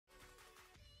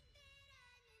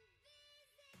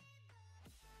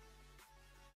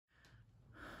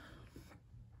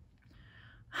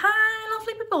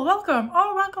people, welcome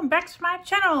or welcome back to my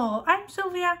channel. I'm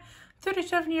Silvia,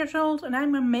 37 years old, and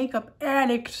I'm a makeup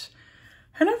addict.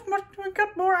 And I've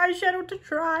got more eyeshadow to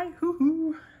try.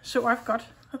 So I've got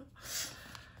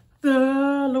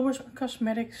the Lois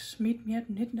Cosmetics Meet Me at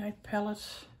Midnight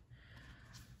palette.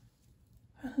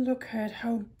 Look at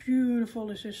how beautiful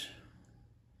this is.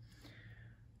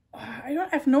 I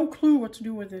have no clue what to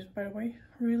do with this, by the way.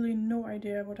 Really no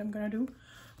idea what I'm gonna do.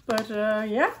 But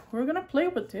yeah, we're gonna play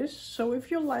with this. So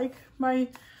if you like my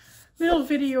little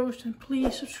videos, then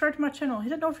please subscribe to my channel.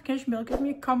 Hit that notification bell, give me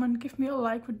a comment, give me a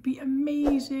like, would be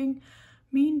amazing.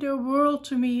 Mean the world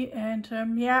to me. And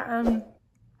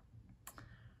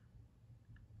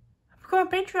become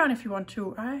a Patreon if you want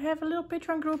to. I have a little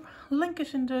Patreon group. Link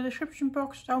is in the description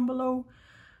box down below.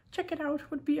 Check it out,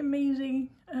 would be amazing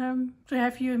to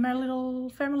have you in my little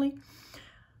family.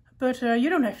 But you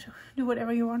don't have to do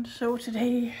whatever you want. So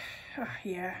today,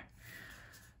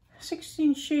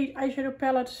 16 shade eyeshadow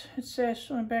palette, it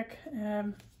says on the back.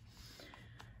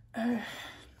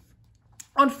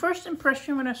 On first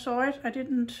impression when I saw it,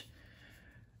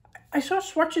 I saw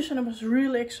swatches and I was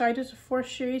really excited, 4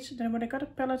 shades. Then when I got the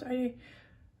palette, I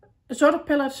saw the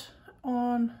palette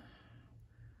on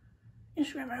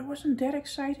Instagram. I wasn't that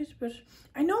excited, but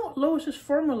I know Lois's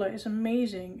formula is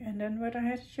amazing. And then when I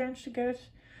had a chance to get it,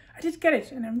 I did get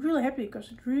it, and I'm really happy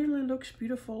because it really looks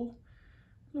beautiful.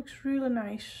 Looks really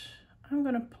nice. I'm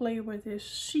gonna play with this,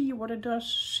 see what it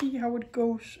does, see how it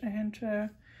goes, and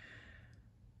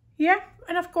yeah.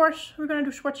 And of course, we're gonna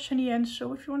do swatches in the end.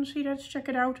 So if you want to see that, check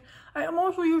it out. I am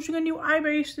also using a new eye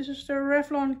base. This is the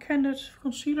Revlon Candid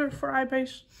Concealer for eye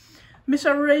base.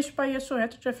 Miserased by it, so I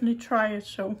had to definitely try it.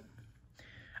 So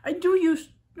I do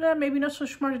use maybe not so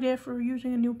smart idea for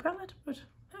using a new palette, but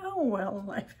oh well,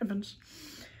 life happens.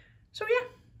 So yeah,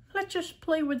 let's just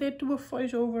play with it, do a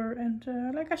voiceover, and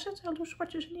like I said, I'll do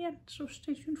swatches in the end. So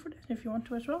stay tuned for that if you want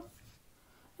to as well.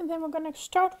 And then we're gonna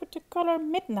start with the color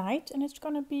Midnight, and it's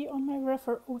gonna be on my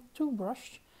Revlon 02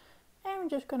 brush. And I'm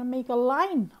just gonna make a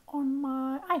line on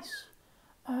my eyes.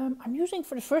 I'm using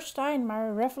for the first time my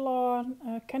Revlon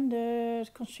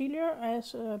Candid Concealer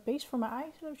as a base for my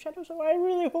eyeshadow, so I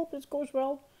really hope this goes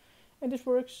well. And this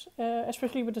works,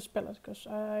 especially with this palette, because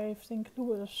I think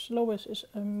Lois is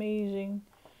amazing.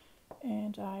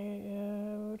 And I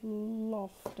would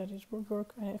love that it would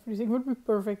work and everything would be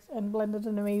perfect and blended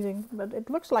and amazing. But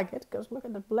it looks like it, because look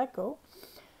at the black go.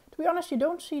 To be honest, you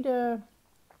don't see the...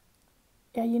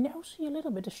 Yeah, you now see a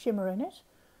little bit of shimmer in it.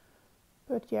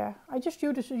 But yeah, I just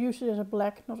use it as a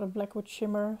black, not a black with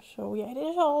shimmer. So yeah, it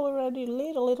is already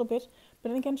lit a little bit. But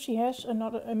then again, she has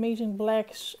another amazing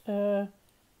blacks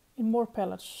in more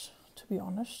palettes, to be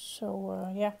honest.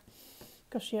 So yeah,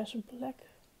 because she has a black,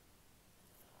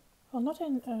 well, not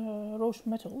in rose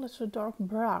metal, it's a dark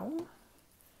brown,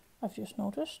 I've just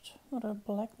noticed, not a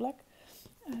black.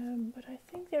 But I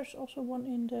think there's also one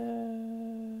in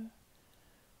the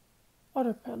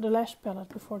other the last palette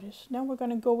before this. Now we're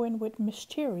gonna go in with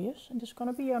Mysterious, and it's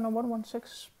gonna be on a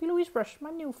 116 P. Louise brush,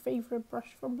 my new favorite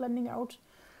brush for blending out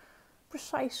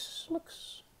precise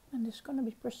looks. And it's gonna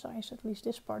be precise, at least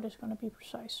this part is gonna be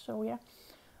precise. So yeah,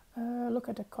 look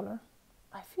at the color.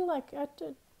 I feel like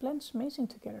it blends amazing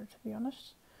together, to be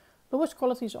honest. Lois'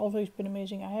 quality has always been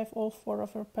amazing. I have all 4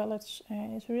 of her palettes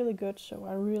and it's really good, so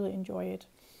I really enjoy it.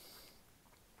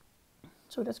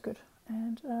 So that's good.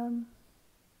 And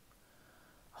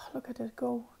look at it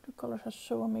go. The colors are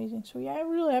so amazing. So yeah, I'm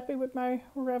really happy with my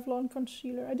Revlon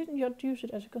concealer. I didn't yet use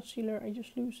it as a concealer, I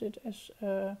just used it as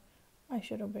a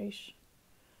eyeshadow base.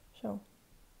 So,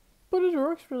 but it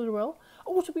works really well.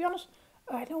 Oh, to be honest,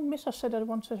 I know Missa said that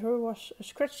once that her was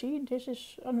scratchy. This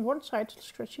is on one side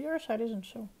scratchy, the other side isn't,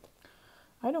 so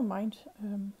I don't mind.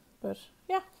 But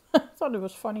yeah, I thought it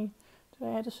was funny that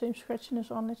I had the same scratchiness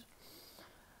on it.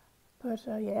 But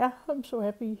yeah, I'm so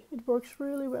happy. It works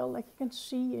really well, like you can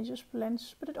see, it just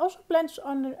blends. But it also blends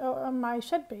on my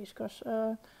set base, because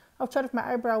outside of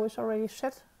my eyebrow is already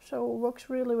set. So it works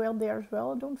really well there as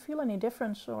well. I don't feel any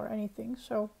difference or anything,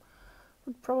 so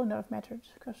would probably not have mattered,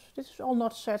 because this is all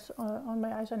not set on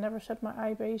my eyes. I never set my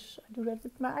eye base. I do that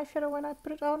with my eyeshadow when I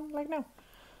put it on, like now.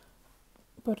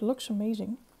 But it looks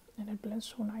amazing, and it blends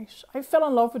so nice. I fell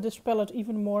in love with this palette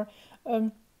even more.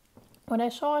 When I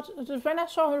saw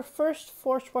her first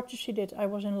 4 swatches she did, I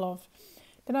was in love.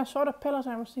 Then I saw the palette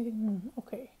and I was thinking,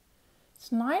 okay,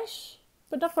 it's nice,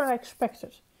 but not what I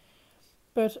expected.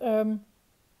 But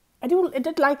I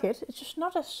did like it. It's just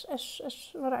not as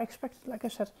what I expected, like I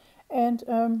said. And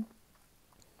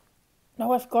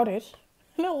now I've got it,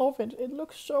 and I love it. It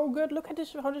looks so good. Look at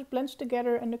this, how this blends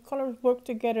together, and the colors work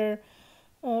together.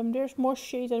 There's more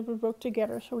shade that would work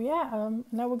together. So yeah,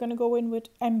 now we're gonna go in with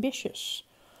Ambitious.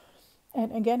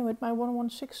 And again with my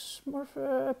 116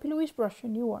 Morphe Louise brush, a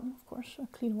new one, of course, a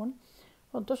clean one.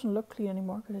 Well, it doesn't look clean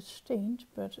anymore because it's stained.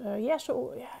 But yeah,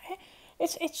 so yeah,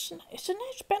 it's a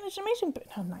nice palette. It's amazing.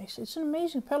 Not nice. It's an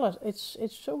amazing palette. It's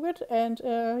so good. And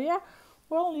yeah,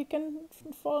 well, you can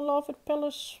fall in love with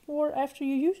palettes more after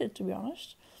you use it. To be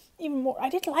honest, even more. I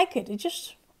did like it. It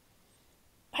just,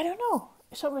 I don't know.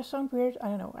 It sounds weird. I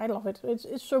don't know. I love it.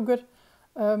 It's so good.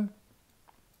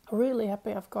 Really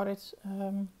happy I've got it.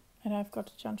 And I've got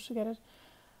the chance to get it.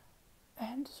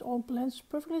 And it all blends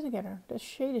perfectly together. The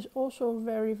shade is also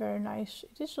very, very nice.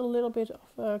 It is a little bit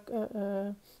of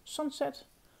a sunset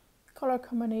color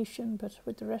combination, but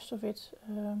with the rest of it,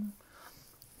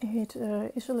 it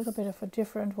is a little bit of a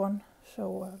different one.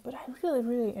 So, but I really,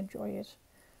 really enjoy it.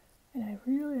 And I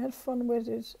really had fun with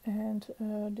it. And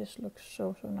this looks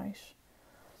so, so nice.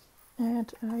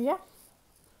 And yeah,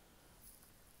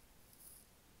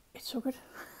 it's so good.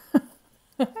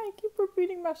 I keep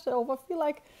repeating myself. I feel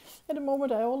like at the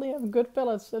moment I only have good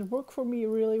palettes that work for me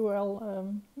really well.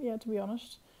 Yeah, to be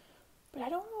honest. But I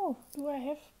don't know. Do I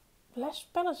have less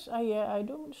palettes? I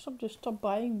don't just stop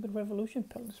buying the Revolution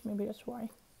palettes. Maybe that's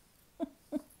why.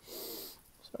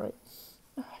 Sorry.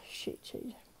 Shit.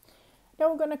 Now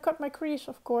we're gonna cut my crease,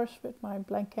 of course, with my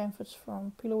blank canvas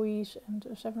from P. Louise and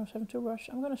 7072 brush.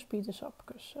 I'm gonna speed this up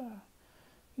because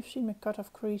you've seen me cut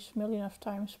off crease a million of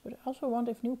times, but I also want,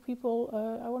 if new people,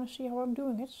 I want to see how I'm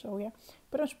doing it, so yeah.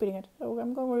 But I'm speeding it, so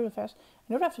I'm going really fast.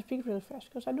 I don't have to speak really fast,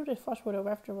 because I do this fast photo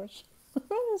afterwards. It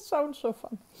sounds so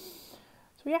fun.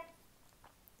 So yeah,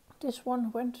 this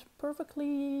one went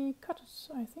perfectly cut,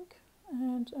 I think.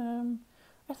 And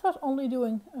I thought only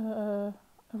doing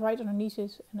right underneath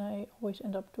it, and I always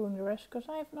end up doing the rest, because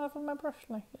I have enough on my brush,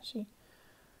 like you see.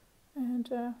 And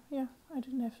yeah, I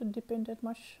didn't have to dip in that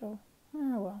much, so...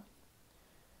 Oh well.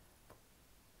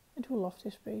 I do love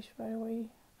this base, by the way.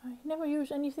 I never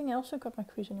use anything else to cut my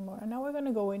crease anymore. And now we're going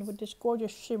to go in with this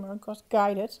gorgeous shimmer, got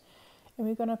guided. And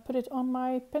we're going to put it on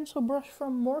my pencil brush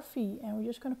from Morphe. And we're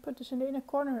just going to put this in the inner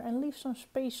corner and leave some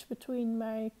space between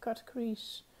my cut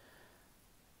crease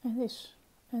and this.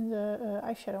 And the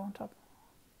eyeshadow on top.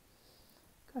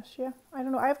 Because yeah, I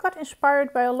don't know. I've got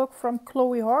inspired by a look from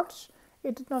Chloe Hart's.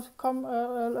 It did not come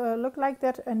look like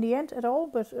that in the end at all,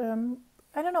 but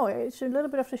I don't know, it's a little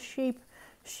bit of the shape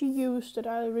she used that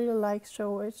I really like,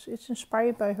 so it's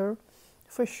inspired by her,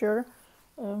 for sure.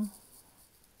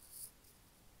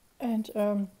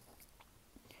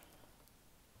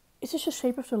 It's just the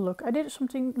shape of the look. I did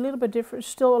something a little bit different,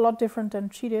 still a lot different than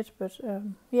she did, but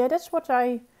yeah, that's what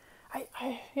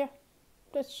yeah,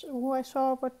 that's who I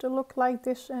saw what the look like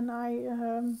this, and I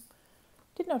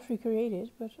did not recreate it,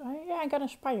 but I got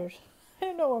inspired. I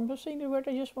don't know, I'm just saying the word,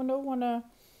 I just wanna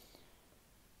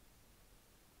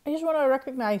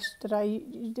recognize that I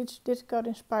did got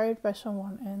inspired by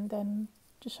someone and then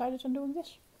decided on doing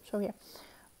this. So yeah.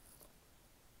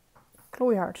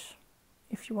 Chloe Hearts.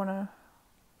 If you wanna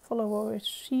follow her,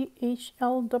 it's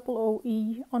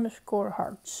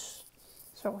CHLOOE_hearts.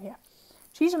 So yeah.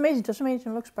 She's amazing, does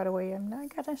amazing looks, by the way, and I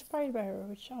got inspired by her,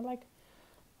 which I like.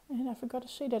 And I forgot to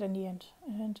say that in the end.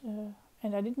 And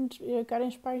I didn't get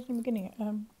inspired in the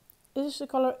beginning. This is the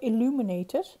color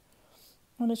Illuminated.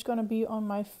 And it's going to be on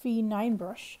my V9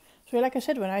 brush. So like I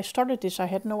said, when I started this, I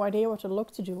had no idea what to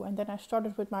look to do. And then I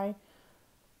started with my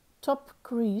top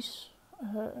crease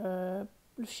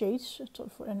shades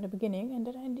in the beginning. And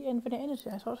then when I ended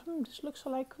it, I thought, this looks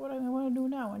like what I want to do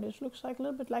now. And this looks like a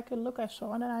little bit like a look I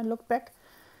saw. And then I looked back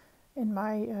in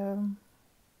my...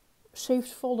 saved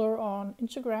folder on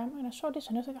Instagram, and I saw this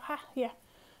and I was like, yeah.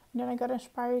 And then I got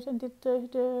inspired and did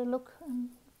the look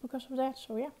because of that.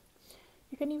 So yeah,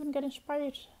 you can even get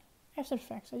inspired after the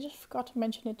fact. I just forgot to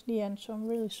mention it in the end, so I'm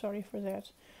really sorry for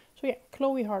that. So yeah,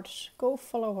 Chloe Hearts, go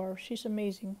follow her. She's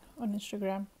amazing on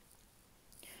Instagram.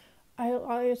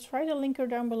 I'll try to link her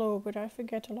down below, but I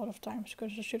forget a lot of times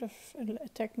because I should have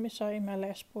tagged Missa in my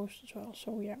last post as well.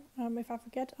 So yeah, if I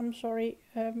forget, I'm sorry.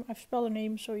 I've spelled her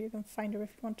name so you can find her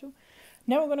if you want to.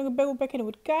 Now we're going to go back in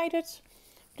with Guided,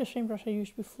 the same brush I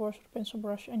used before, so the pencil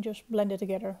brush, and just blend it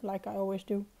together like I always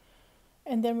do.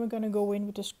 And then we're going to go in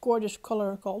with this gorgeous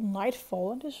color called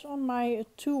Nightfall, and this is on my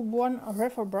 2-1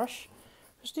 Refer brush. I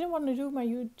just didn't want to do my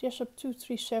Jessup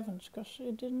 237s because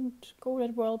it didn't go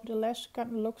that well with the last kind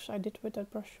of looks I did with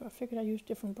that brush. So I figured I'd use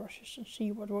different brushes and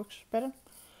see what works better.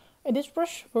 And this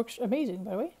brush works amazing,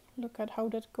 by the way. Look at how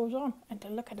that goes on. And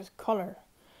then look at the color.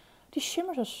 These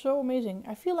shimmers are so amazing.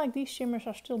 I feel like these shimmers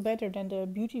are still better than the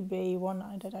Beauty Bay one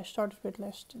that I started with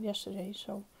yesterday.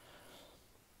 So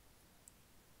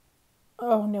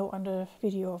Oh no, on the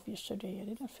video of yesterday. I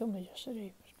did not film it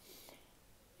yesterday.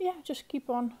 But yeah, just keep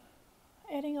on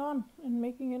adding on and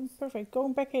making it perfect.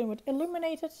 Going back in with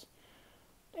illuminated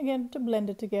again to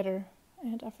blend it together.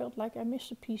 And I felt like I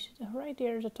missed a piece right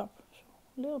there at the top. So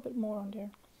a little bit more on there.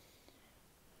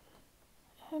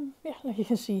 Yeah, like you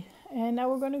can see. And now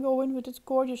we're going to go in with this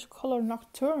gorgeous color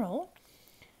Nocturnal.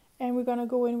 And we're going to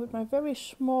go in with my very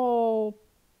small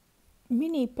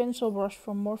mini pencil brush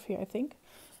from Morphe, I think.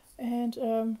 And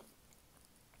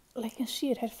like you can see,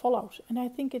 it had fallout. And I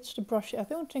think it's the brush. I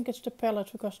don't think it's the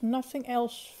palette because nothing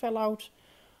else fell out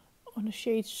on the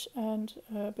shades. And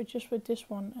but just with this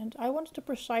one. And I wanted a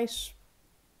precise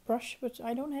brush, but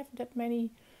I don't have that many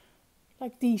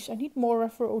like these. I need more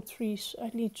Refer 03s.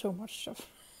 I need so much stuff.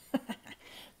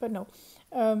 But no.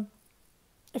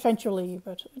 Eventually,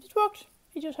 but it worked.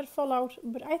 It just had fallout.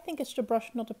 But I think it's the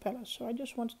brush, not the palette. So I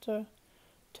just wanted to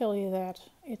tell you that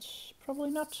it's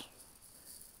probably not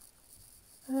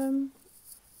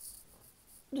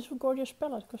this gorgeous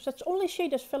palette, because that's the only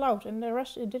shade that fell out and the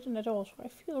rest it didn't at all. So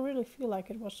I really feel like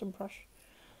it was the brush.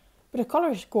 But the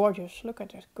color is gorgeous. Look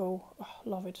at that go. Oh,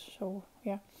 love it. So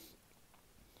yeah,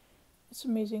 it's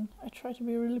amazing. I try to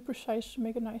be really precise to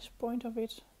make a nice point of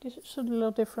it. This is a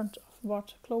little different of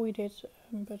what Chloe did,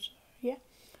 but yeah,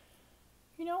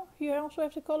 you know, you also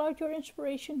have to call out your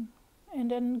inspiration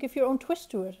and then give your own twist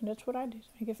to it. And that's what I did.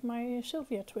 I give my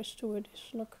Silvia twist to it.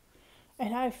 This look,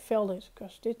 and I felt it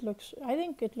because it looks. I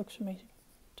think it looks amazing.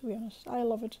 To be honest, I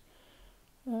love it.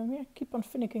 Yeah, keep on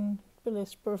finicking till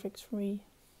it's perfect for me.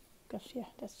 Because yeah,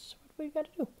 that's what we gotta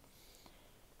do.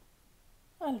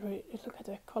 And really, look at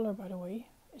that color, by the way.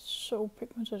 It's so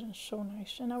pigmented and so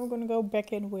nice. And now we're gonna go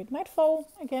back in with Nightfall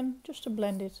again, just to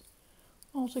blend it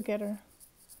all together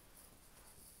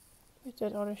with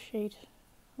that other shade,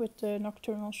 with the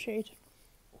Nocturnal shade.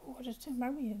 Oh, what does it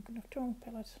remind me of? Nocturnal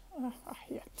palette.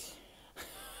 Yeah.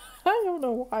 I don't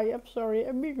know why. I'm sorry.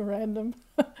 I'm being random.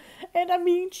 And I'm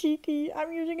being cheeky.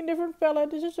 I'm using a different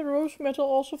palette. This is a Rose Metal,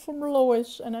 also from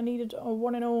Lois. And I needed a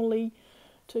one and only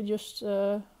to just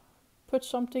put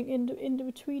something in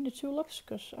between the two looks.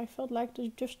 Because I felt like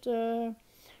just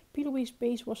P. Louise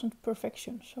base wasn't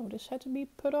perfection. So this had to be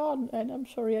put on. And I'm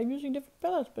sorry, I'm using different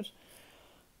palettes. But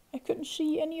I couldn't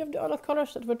see any of the other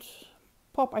colors that would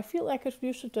pop. I feel like I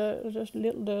used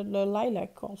the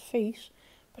lilac called Face.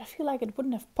 But I feel like it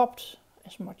wouldn't have popped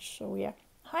as much. So yeah,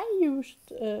 I used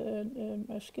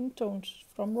Skin Tones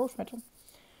from Rose Metal,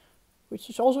 which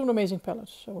is also an amazing palette.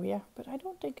 So yeah, but I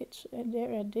don't think it's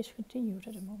they're discontinued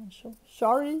at the moment. So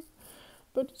sorry,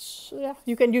 but it's, yeah,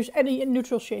 you can use any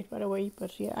neutral shade, by the way.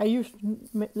 But yeah, I used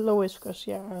Lois because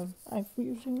yeah, I'm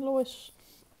using Lois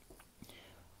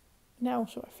now,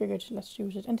 so I figured let's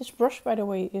use it. And this brush, by the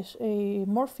way, is a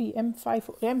Morphe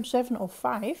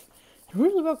M705. It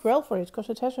really worked well for it because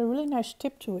it has a really nice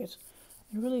tip to it,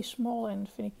 and really small and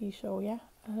finicky. So yeah,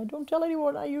 don't tell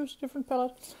anyone I use a different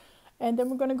palette. And then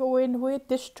we're gonna go in with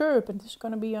Disturb, and this is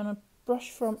gonna be on a brush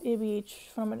from an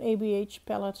ABH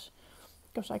palette,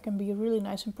 because I can be really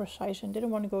nice and precise and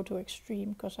didn't want to go too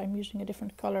extreme because I'm using a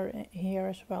different color here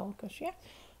as well. Because yeah,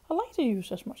 I like to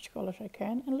use as much color as I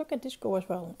can. And look at this go as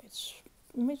well. It's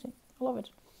amazing. I love it.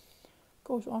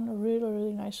 Goes on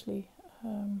really nicely.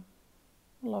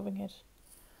 Loving it.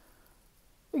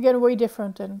 Again, way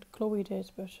different than Chloe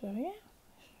did, but yeah,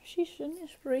 she's an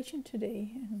inspiration today.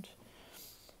 And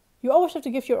you always have to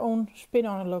give your own spin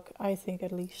on a look, I think,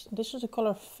 at least. This is the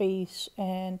color Face,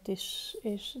 and this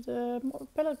is the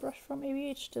palette brush from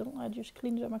ABH still. I just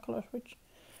cleaned up my color switch,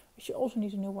 which you also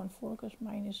need a new one for, because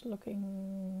mine is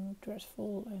looking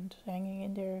dreadful and hanging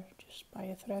in there just by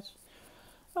a thread.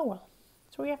 Oh well.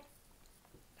 So yeah.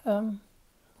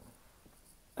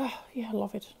 Yeah, I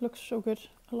love it. Looks so good.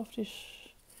 I love this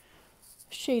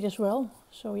shade as well.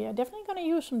 So yeah, definitely gonna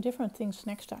use some different things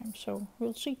next time. So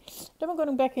we'll see. Then we're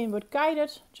going back in with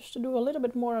Guided, just to do a little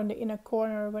bit more on the inner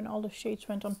corner when all the shades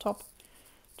went on top,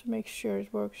 to make sure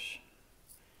it works.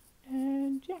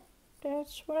 And yeah,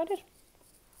 that's what I did.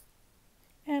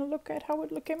 And look at how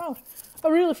it came out.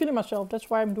 I'm really feeling myself. That's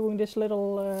why I'm doing this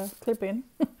little clip in.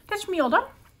 That's me all done.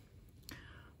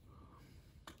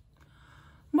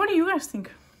 What do you guys think?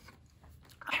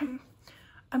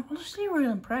 I'm honestly really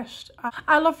impressed.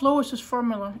 I love Lois's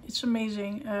formula. It's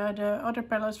amazing. The other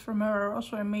palettes from her are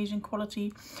also amazing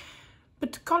quality.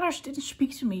 But the colors didn't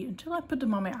speak to me until I put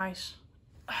them on my eyes.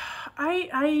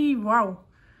 Wow.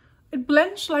 It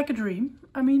blends like a dream.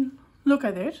 I mean, look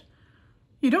at it.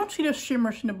 You don't see those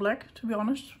shimmers in the black, to be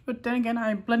honest. But then again,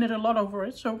 I blended a lot over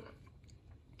it, so.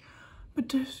 But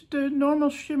the normal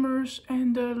shimmers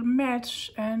and the mattes,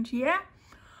 and yeah.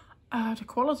 The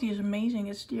quality is amazing.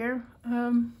 It's there.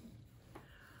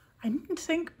 I didn't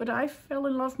think, but I fell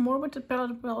in love more with the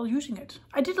palette while using it.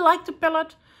 I did like the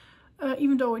palette,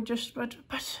 even though it just, but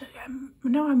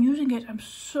now I'm using it. I'm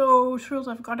so thrilled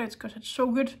I've got it because it's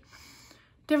so good.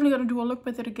 Definitely gonna do a look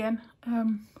with it again.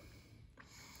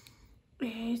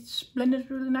 It's blended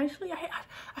really nicely.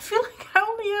 I feel like I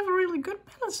only have really good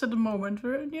palettes at the moment,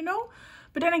 you know?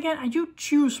 But then again, I do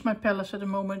choose my palettes at the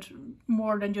moment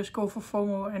more than just go for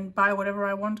FOMO and buy whatever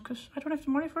I want because I don't have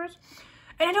the money for it.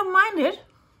 And I don't mind it.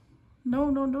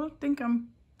 No, don't think I'm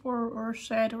poor or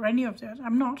sad or any of that.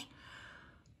 I'm not.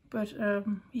 But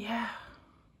yeah,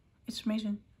 it's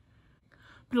amazing.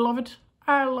 But I love it.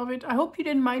 I love it. I hope you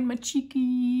didn't mind my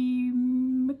cheeky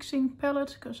mixing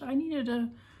palette because I needed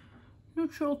a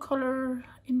neutral color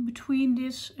in between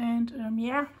this. And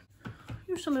yeah,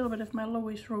 used a little bit of my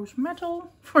Lois Rose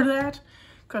Metal for that.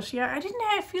 Because yeah, I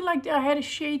didn't feel like I had a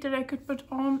shade that I could put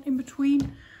on in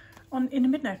between in the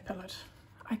Midnight palette.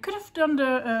 I could have done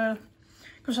the,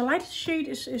 because the lightest shade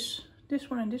is this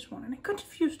one and this one. And I could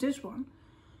have used this one.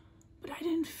 But I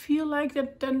didn't feel like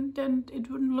that then it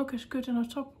wouldn't look as good on the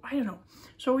top. I don't know.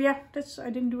 So yeah, I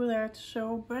didn't do that.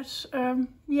 So, but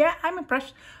yeah, I'm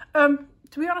impressed.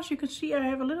 To be honest, you can see I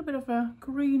have a little bit of a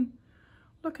green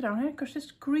look down here. Because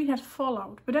this green had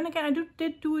fallout. But then again, I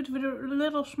did do it with a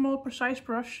little small precise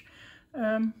brush.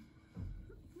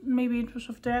 Maybe it was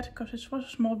of that because it was a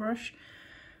small brush.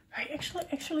 I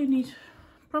actually need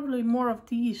probably more of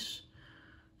these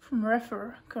from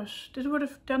Refer, because this would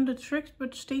have done the trick,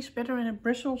 but stays better and it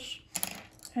bristles.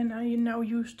 And I now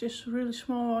use this really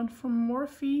small one from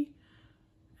Morphe,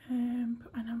 and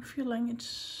I'm feeling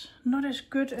it's not as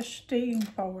good as staying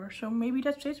power. So maybe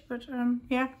that's it. But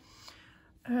yeah,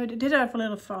 it did have a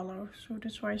little fallout, so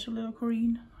that's why it's a little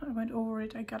green. I went over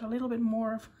it. I got a little bit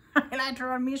more of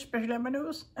highlighter on me, especially on my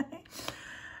nose.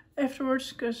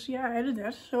 Afterwards, because yeah, I added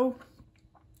that. So,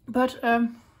 but I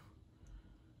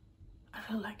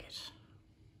really like it.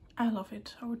 I love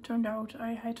it how it turned out.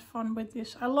 I had fun with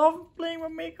this. I love playing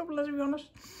with makeup, let's be honest.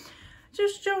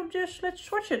 Just let's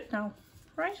swatch it now,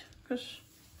 right? Because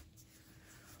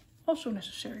also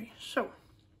necessary. So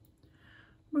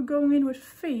we're going in with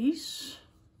Face,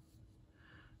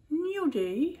 New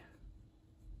Day,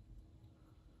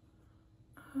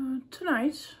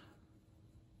 Tonight,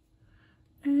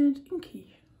 and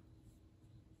Inky.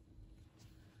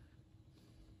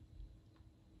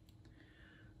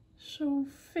 So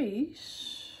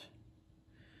Face,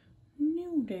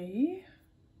 New Day,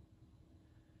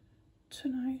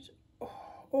 Tonight.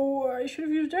 Oh, I should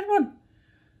have used that one.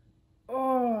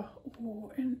 Oh,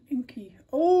 and Inky.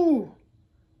 Oh,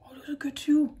 those are good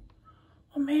too.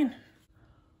 Oh man.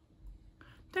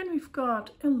 Then we've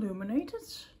got Illuminated,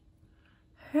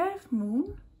 Half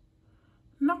Moon,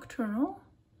 Nocturnal,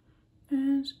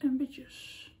 and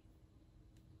Ambitious.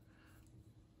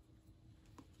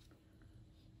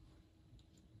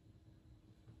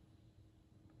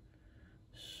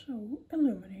 So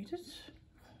Illuminated,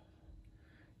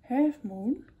 Half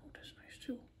Moon, oh that's nice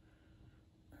too,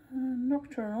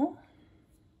 Nocturnal,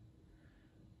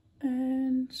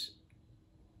 and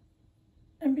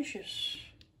Ambitious.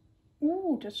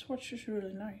 Ooh, that swatch is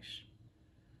really nice.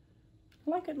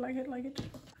 Like it, like it, like it.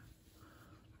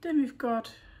 Then we've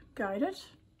got Guided,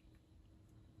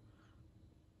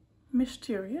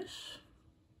 Mysterious,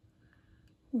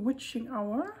 Witching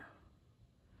Hour,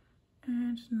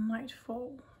 and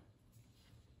Nightfall.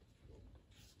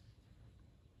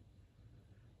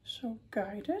 So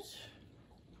Guided,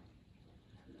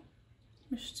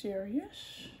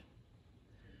 Mysterious,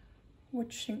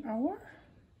 Witching Hour,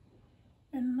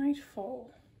 and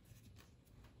Nightfall.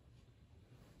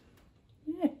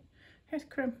 Yeah, had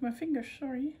cramped my fingers,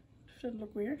 sorry if that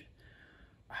looked weird.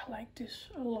 I like this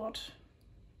a lot.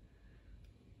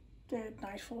 The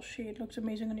Nightfall shade looks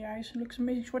amazing on the eyes and looks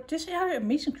amazing. These are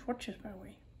amazing swatches, by the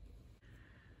way.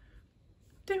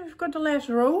 Then we've got the last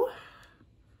row.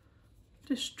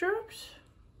 Disturbed,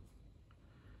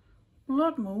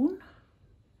 Blood Moon,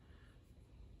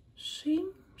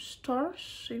 Same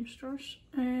Stars,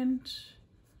 and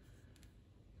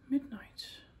Midnight.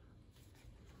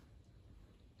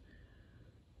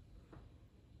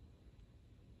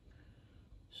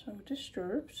 So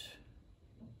Disturbed,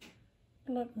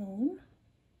 Blood Moon,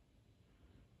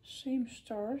 Same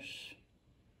Stars,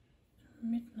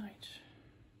 Midnight.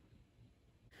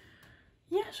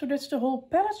 Yeah, so that's the whole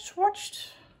palette swatched.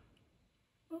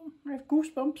 Oh, I have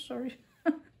goosebumps, sorry.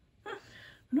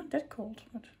 Not that cold,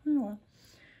 but anyway.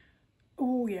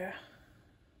 Oh yeah.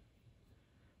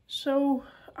 So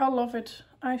I love it.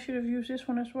 I should have used this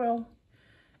one as well.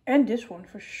 And this one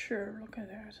for sure. Look at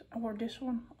that. Or this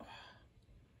one. Oh,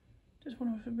 This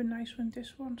one would have been nice with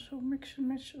this one. So mix and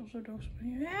match also those.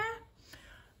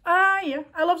 Yeah. Yeah.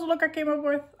 I love the look I came up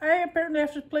with. I apparently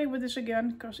have to play with this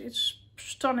again because it's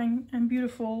stunning and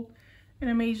beautiful and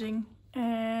amazing.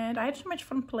 And I had so much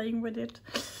fun playing with it.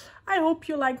 I hope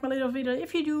you like my little video.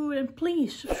 If you do, then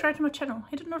please subscribe to my channel.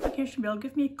 Hit the notification bell.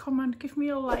 Give me a comment. Give me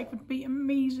a like. It would be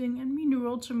amazing and mean the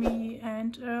world to me.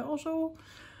 And also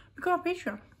become a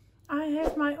Patreon. I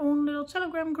have my own little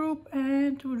Telegram group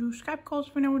and to do Skype calls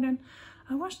every now and then.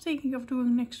 I was thinking of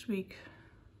doing next week.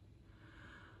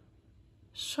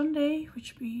 Sunday,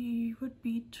 which would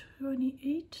be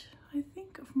 28, I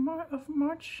think, of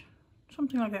March.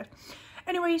 Something like that.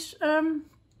 Anyways,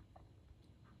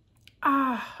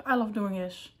 I love doing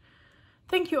this.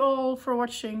 Thank you all for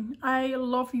watching. I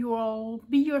love you all.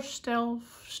 Be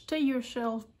yourself. Stay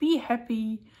yourself. Be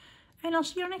happy. And I'll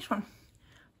see you next one.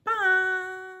 Bye.